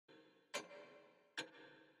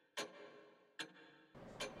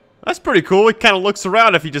That's pretty cool. He kind of looks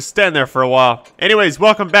around if you just stand there for a while. Anyways,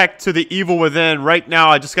 welcome back to the Evil Within. Right now,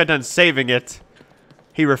 I just got done saving it.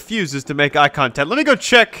 He refuses to make eye contact. Let me go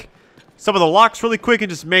check some of the locks really quick and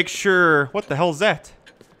just make sure... What the hell is that?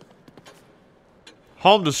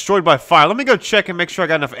 Home destroyed by fire. Let me go check and make sure I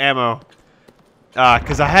got enough ammo.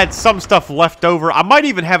 Because I had some stuff left over. I might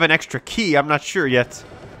even have an extra key. I'm not sure yet.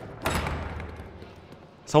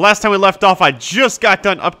 So last time we left off, I just got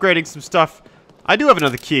done upgrading some stuff. I do have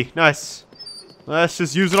another key. Nice. Let's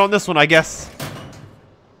just use it on this one, I guess.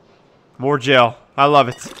 More gel. I love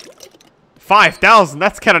it. 5,000.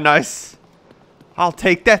 That's kind of nice. I'll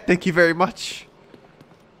take that. Thank you very much.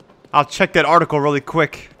 I'll check that article really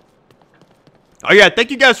quick. Oh, yeah. Thank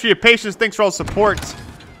you guys for your patience. Thanks for all the support.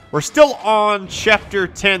 We're still on Chapter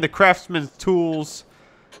 10, the Craftsman's Tools.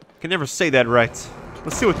 I can never say that right.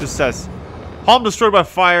 Let's see what this says. Home destroyed by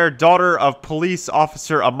fire. Daughter of police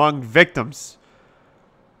officer among victims.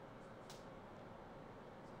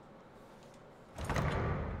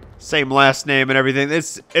 Same last name and everything.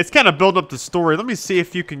 It's kind of building up the story. Let me see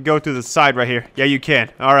if you can go through the side right here. Yeah, you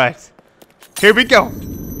can. All right. Here we go.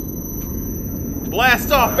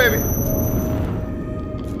 Blast off, baby.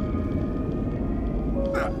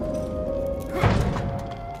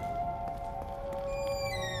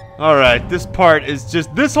 All right. This part is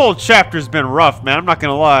just... This whole chapter's been rough, man. I'm not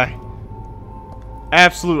going to lie.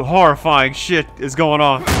 Absolute horrifying shit is going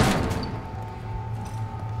on.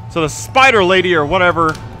 So the spider lady or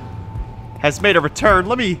whatever... has made a return.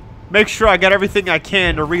 Let me make sure I got everything I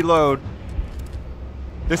can to reload.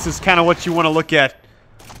 This is kind of what you want to look at.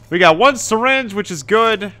 We got one syringe, which is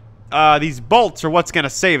good. These bolts are what's going to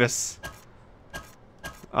save us.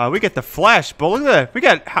 We get the flash bolt. Look at that. We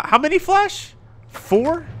got how many flash?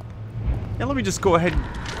 4? And let me just go ahead and...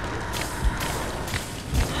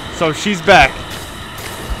 So she's back.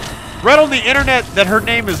 Read on the internet that her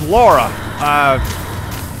name is Laura.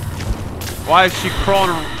 Why is she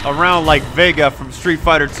crawling around like Vega from Street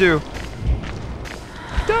Fighter 2?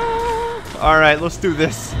 Alright, let's do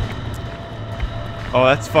this. Oh,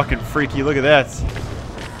 that's fucking freaky. Look at that.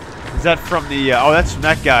 Is that from the... oh, that's from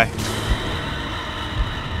that guy.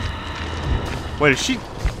 Wait,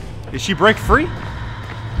 Did she break free?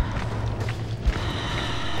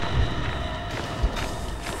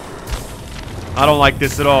 I don't like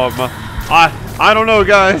this at all. I don't know,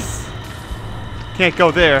 guys. Can't go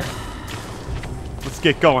there. Let's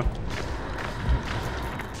get going.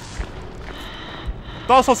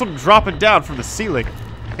 I also saw something dropping down from the ceiling.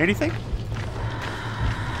 Anything?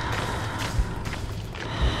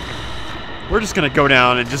 We're just gonna go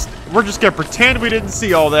down and we're just gonna pretend we didn't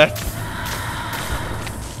see all that.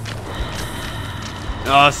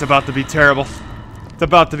 Oh, it's about to be terrible. It's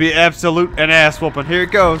about to be absolute an ass whooping. Here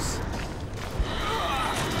it goes.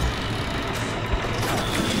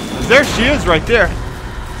 There she is right there.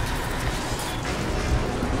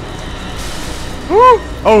 Woo!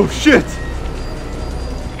 Oh shit!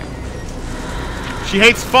 She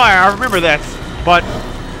hates fire, I remember that. But I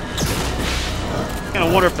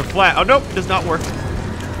kinda wonder if the flat... Oh nope, it does not work.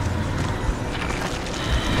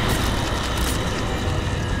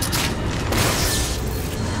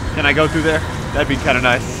 Can I go through there? That'd be kinda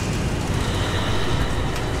nice.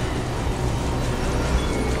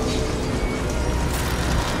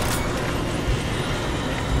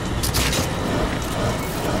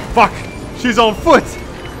 Fuck! She's on foot!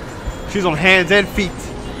 She's on hands and feet.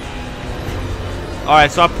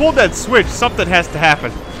 Alright, so I pulled that switch. Something has to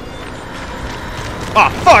happen. Ah,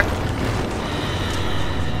 fuck!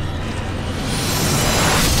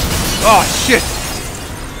 Oh, shit!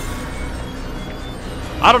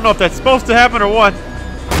 I don't know if that's supposed to happen or what.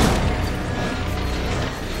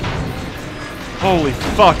 Holy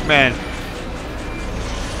fuck, man.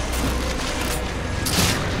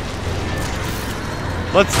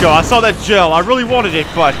 Let's go. I saw that gel. I really wanted it,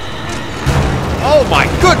 but... Oh my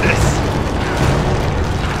goodness!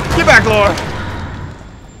 Get back, Laura!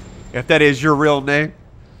 If that is your real name.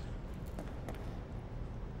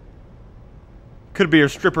 Could be her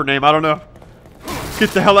stripper name. I don't know. Get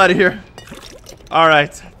the hell out of here.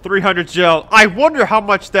 Alright. 300 gel. I wonder how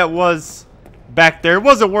much that was back there. It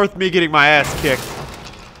wasn't worth me getting my ass kicked.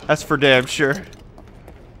 That's for damn sure.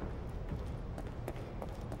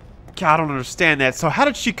 God, I don't understand that. So how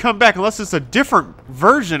did she come back unless it's a different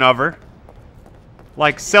version of her?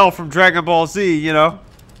 Like Cell from Dragon Ball Z, you know?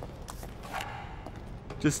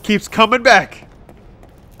 Just keeps coming back.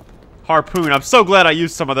 Harpoon. I'm so glad I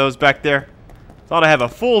used some of those back there. Thought I'd have a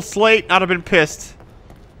full slate. I'd have been pissed.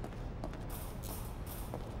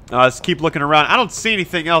 Let's keep looking around. I don't see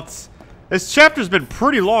anything else. This chapter's been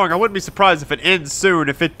pretty long. I wouldn't be surprised if it ends soon.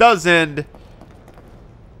 If it does end...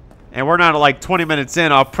 And we're not like 20 minutes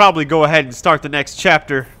in. I'll probably go ahead and start the next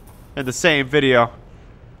chapter in the same video.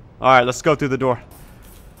 Alright, let's go through the door.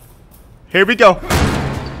 Here we go.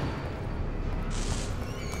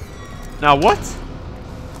 Now what?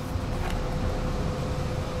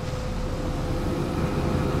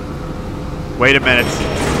 Wait a minute.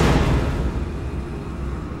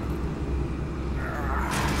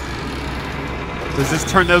 Does this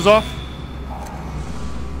turn those off?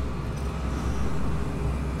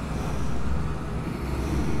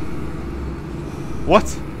 What?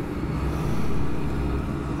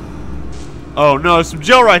 Oh no, there's some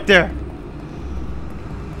gel right there.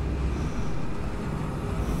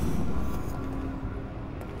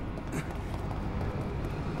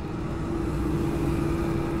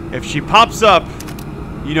 If she pops up,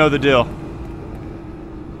 you know the deal.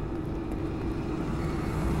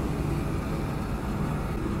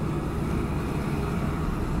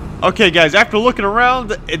 Okay, guys, after looking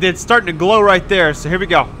around, it's starting to glow right there, so here we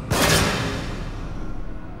go.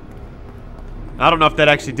 I don't know if that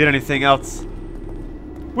actually did anything else.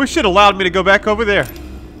 Wish it allowed me to go back over there.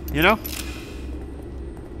 You know?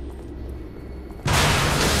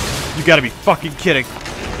 You gotta be fucking kidding.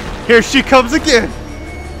 Here she comes again.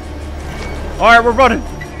 Alright, we're running.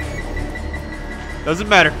 Doesn't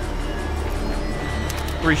matter.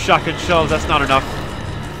 3 shotgun shells, that's not enough.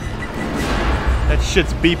 That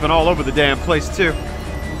shit's beeping all over the damn place, too.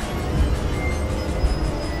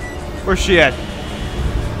 Where's she at?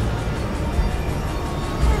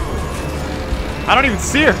 I don't even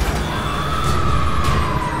see her.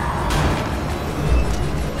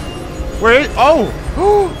 Where is... Oh!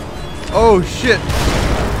 Oh, shit.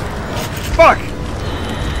 Fuck!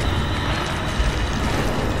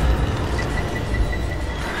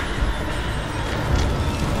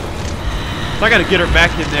 So I gotta get her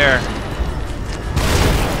back in there.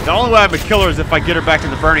 The only way I'm gonna kill her is if I get her back in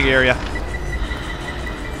the burning area.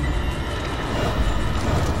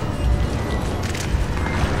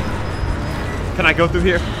 Can I go through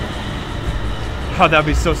here? Oh, that'd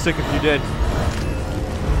be so sick if you did.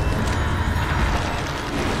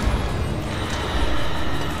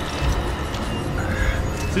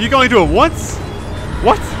 So you can only do it once?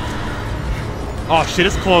 What? Oh shit,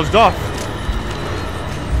 it's closed off.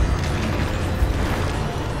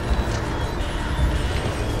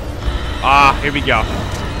 Ah, here we go.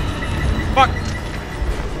 Fuck.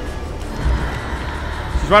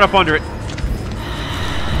 She's right up under it.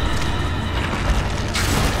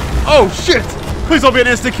 Oh shit! Please don't be an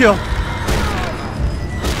instant kill.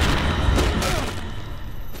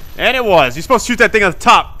 And it was. You're supposed to shoot that thing on the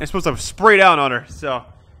top. It's supposed to spray down on her, so.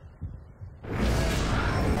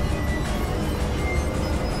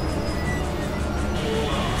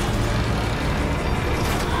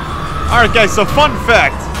 Alright guys, so fun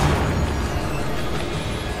fact.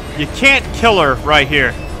 You can't kill her right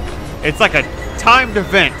here. It's like a timed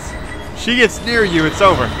event. She gets near you, it's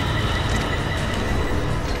over.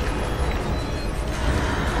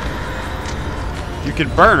 You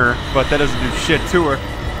can burn her, but that doesn't do shit to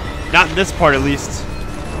her. Not in this part, at least.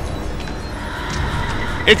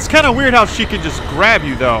 It's kind of weird how she can just grab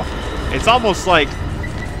you, though. It's almost like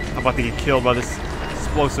I'm about to get killed by this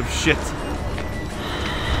explosive shit.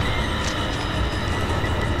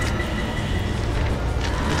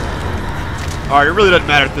 Alright, it really doesn't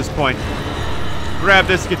matter at this point. Grab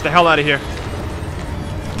this, get the hell out of here.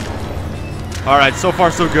 Alright, so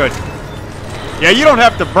far so good. Yeah, you don't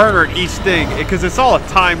have to burn her at each thing, because it's all a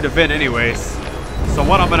timed event anyways. So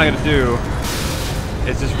what I'm gonna do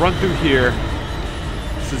is just run through here.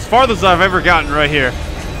 It's as far as I've ever gotten right here.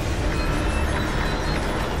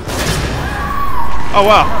 Oh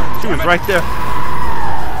wow, she was right there.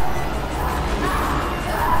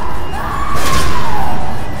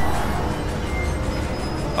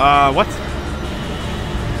 What?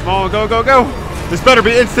 Come on, go, go, go! This better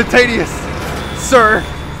be instantaneous, sir!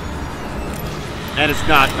 And it's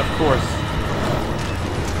not, of course.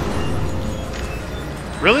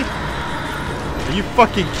 Really? Are you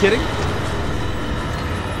fucking kidding?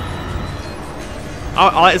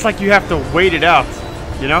 It's like you have to wait it out,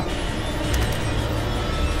 you know?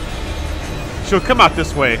 She'll come out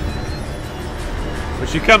this way. When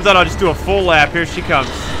she comes out, I'll just do a full lap. Here she comes.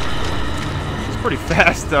 She's pretty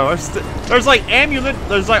fast, though. There's like amulet.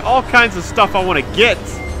 There's like all kinds of stuff I want to get.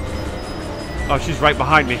 Oh, she's right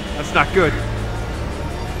behind me. That's not good.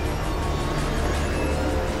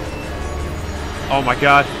 Oh my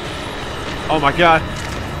god. Oh my god.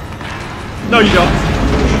 No, you don't.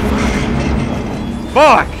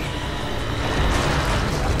 Fuck!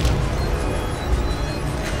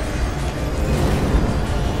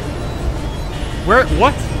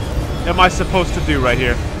 What am I supposed to do right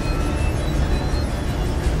here?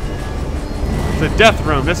 It's a death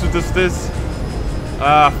room. That's what this is.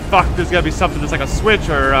 Fuck, there's gotta be something. There's like a switch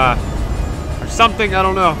or something. I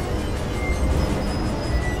don't know.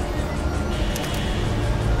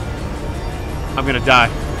 I'm gonna die.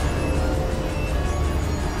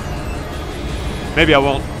 Maybe I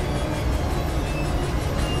won't.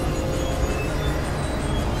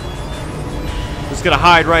 Just gonna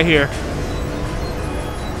hide right here.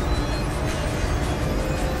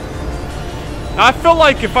 Now, I feel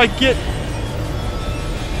like if I get...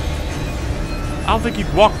 I don't think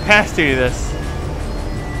you'd walk past any of this.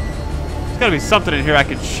 There's gotta be something in here I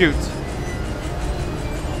can shoot.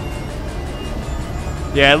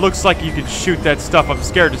 Yeah, it looks like you can shoot that stuff. I'm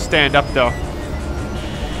scared to stand up, though.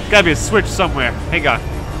 There's gotta be a switch somewhere. Hang on.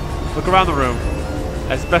 Look around the room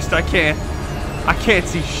as best I can. I can't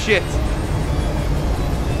see shit.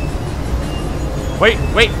 Wait,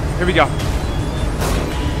 wait. Here we go.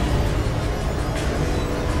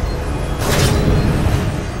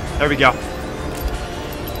 There we go.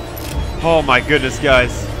 Oh my goodness,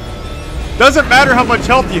 guys. Doesn't matter how much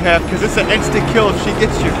health you have, because it's an instant kill if she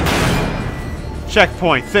gets you.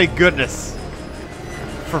 Checkpoint, thank goodness.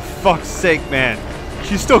 For fuck's sake, man.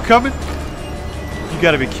 She's still coming? You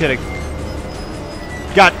gotta be kidding.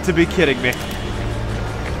 Got to be kidding me.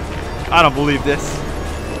 I don't believe this.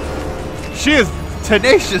 She is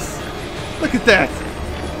tenacious. Look at that.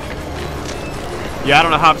 Yeah, I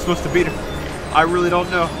don't know how I'm supposed to beat her. I really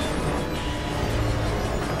don't know.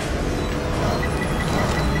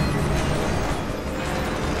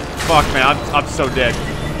 Fuck, man, I'm so dead.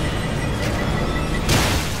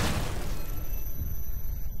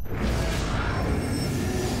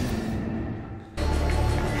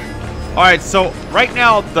 Alright, so right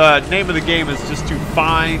now the name of the game is just to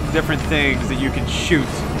find different things that you can shoot.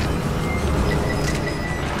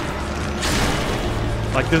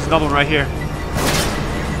 Like there's another one right here.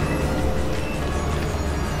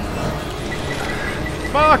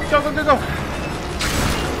 Fuck! Go, go, go, go!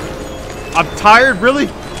 I'm tired, really?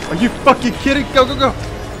 Are you fucking kidding? Go, go, go!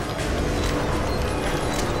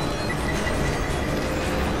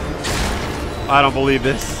 I don't believe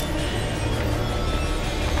this.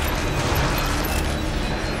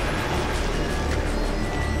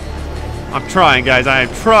 I'm trying, guys. I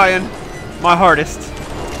am trying my hardest.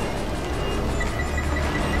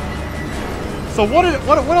 So what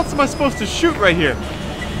else am I supposed to shoot right here?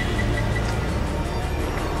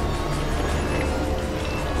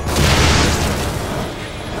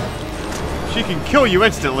 She can kill you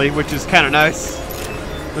instantly, which is kind of nice.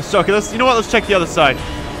 Okay, you know what? Let's check the other side.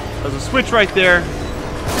 There's a switch right there.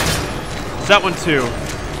 There's that one too.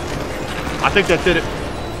 I think that did it.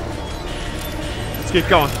 Let's get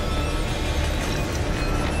going.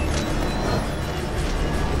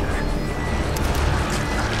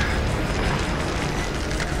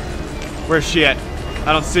 Where's she at?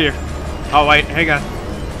 I don't see her. Oh wait, hang on.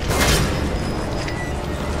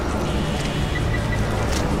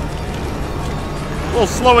 A little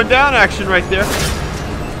slowing down action right there.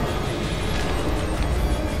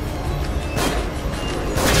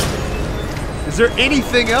 Is there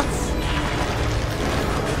anything else?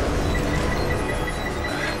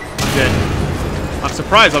 I'm dead. I'm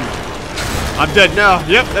surprised I'm dead now.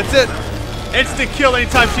 Yep, that's it. Instant kill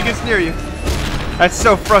anytime she gets near you. That's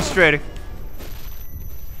so frustrating.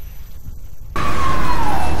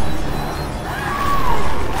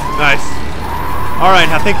 Nice. Alright,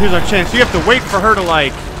 I think here's our chance. You have to wait for her to,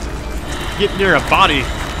 like, get near a body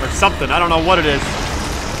or something. I don't know what it is.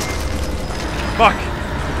 Fuck.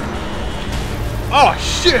 Oh,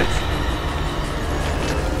 shit!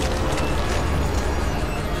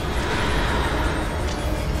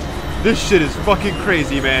 This shit is fucking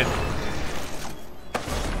crazy, man.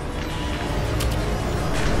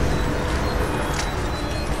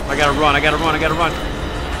 I gotta run, I gotta run, I gotta run.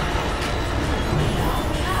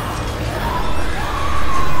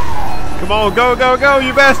 Come on, go, go, go,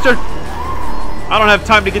 you bastard! I don't have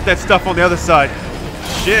time to get that stuff on the other side.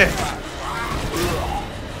 Shit.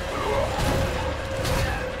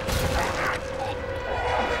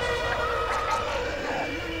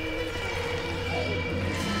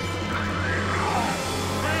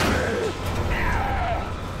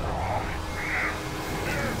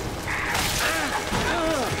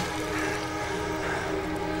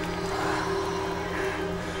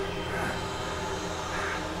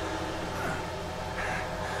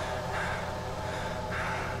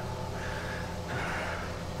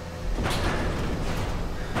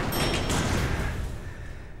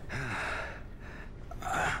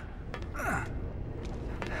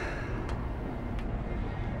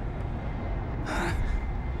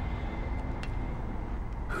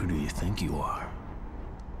 Who do you think you are?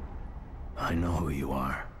 I know who you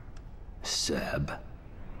are. Seb.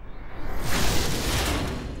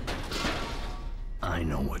 I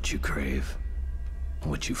know what you crave.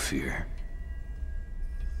 What you fear.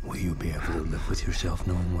 Will you be able to live with yourself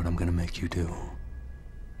knowing what I'm gonna make you do?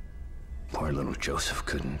 Poor little Joseph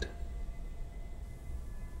couldn't.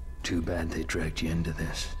 Too bad they dragged you into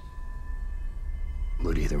this.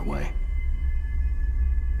 But either way,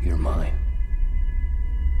 you're mine.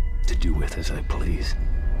 To do with as I please.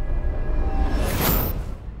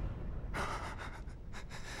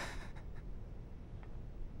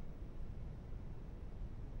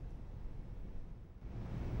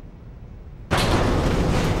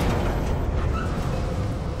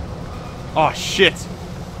 Oh shit.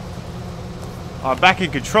 I'm back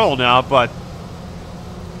in control now, but...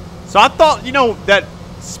 So I thought, you know, that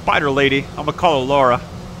spider lady, I'm gonna call her Laura.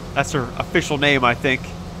 That's her official name, I think.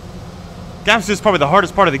 That was just probably the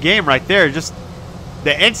hardest part of the game right there. Just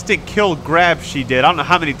the instant kill grab she did. I don't know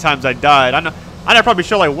how many times I died. I probably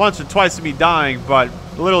showed like once or twice of me dying, but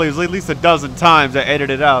literally it was at least a dozen times I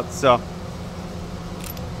edited it out, so.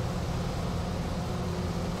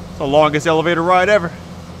 It's the longest elevator ride ever.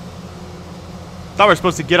 Thought we were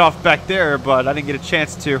supposed to get off back there, but I didn't get a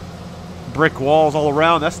chance to. Brick walls all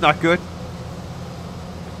around. That's not good.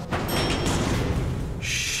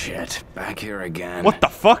 Shit, back here again. What the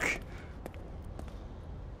fuck?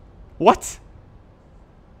 What?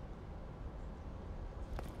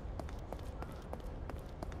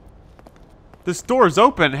 This door is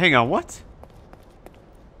open. Hang on, what?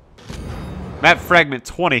 Map fragment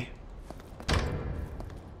 20.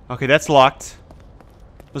 Okay, that's locked.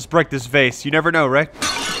 Let's break this vase. You never know, right?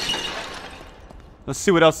 Let's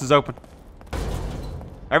see what else is open.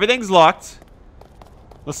 Everything's locked.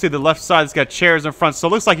 Let's see, the left side's got chairs in front, so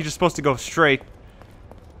it looks like you're just supposed to go straight.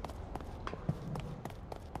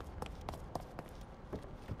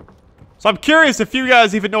 So I'm curious if you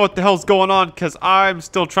guys even know what the hell's going on, because I'm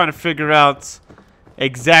still trying to figure out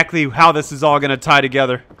exactly how this is all going to tie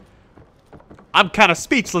together. I'm kind of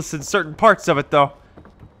speechless in certain parts of it, though.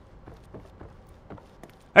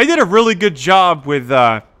 I did a really good job with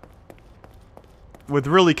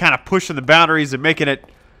really kind of pushing the boundaries and making it,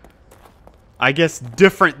 I guess,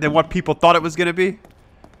 different than what people thought it was going to be.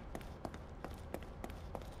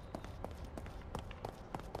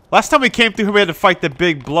 Last time we came through here, we had to fight the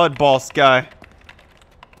big blood boss guy.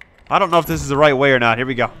 I don't know if this is the right way or not. Here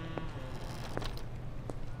we go.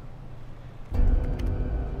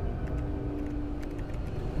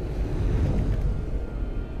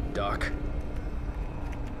 Doc,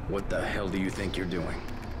 what the hell do you think you're doing?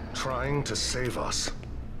 Trying to save us.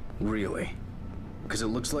 Really? Because it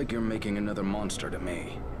looks like you're making another monster to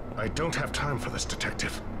me. I don't have time for this,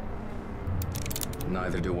 Detective.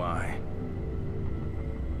 Neither do I.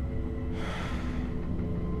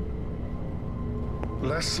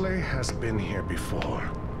 Leslie has been here before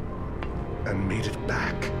and made it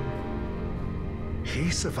back. He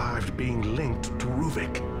survived being linked to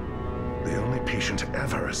Ruvik, the only patient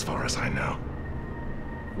ever as far as I know.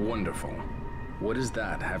 Wonderful. What does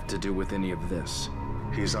that have to do with any of this?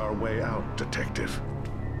 He's our way out, Detective.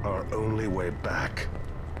 Our only way back.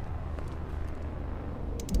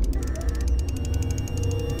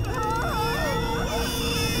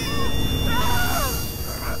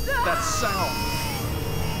 That sound!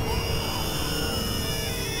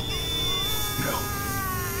 No,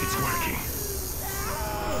 it's working.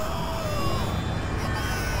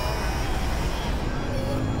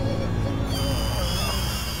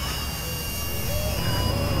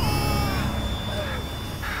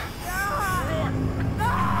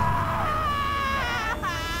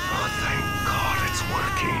 Oh, thank God it's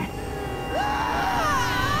working.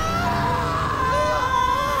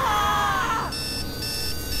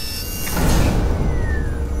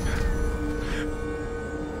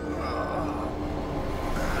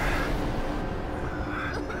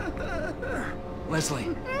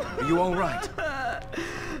 Leslie, are you all right?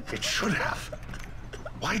 It should have.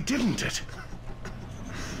 Why didn't it?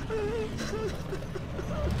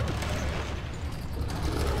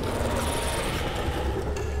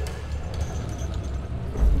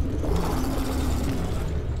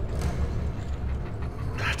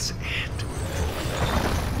 That's it.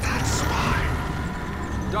 That's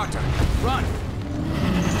why. Doctor, run!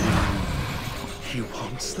 He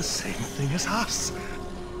wants the same thing as us.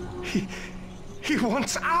 He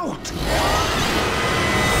wants out.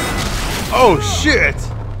 Oh shit!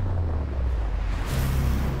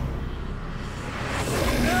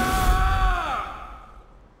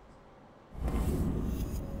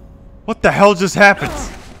 What the hell just happened?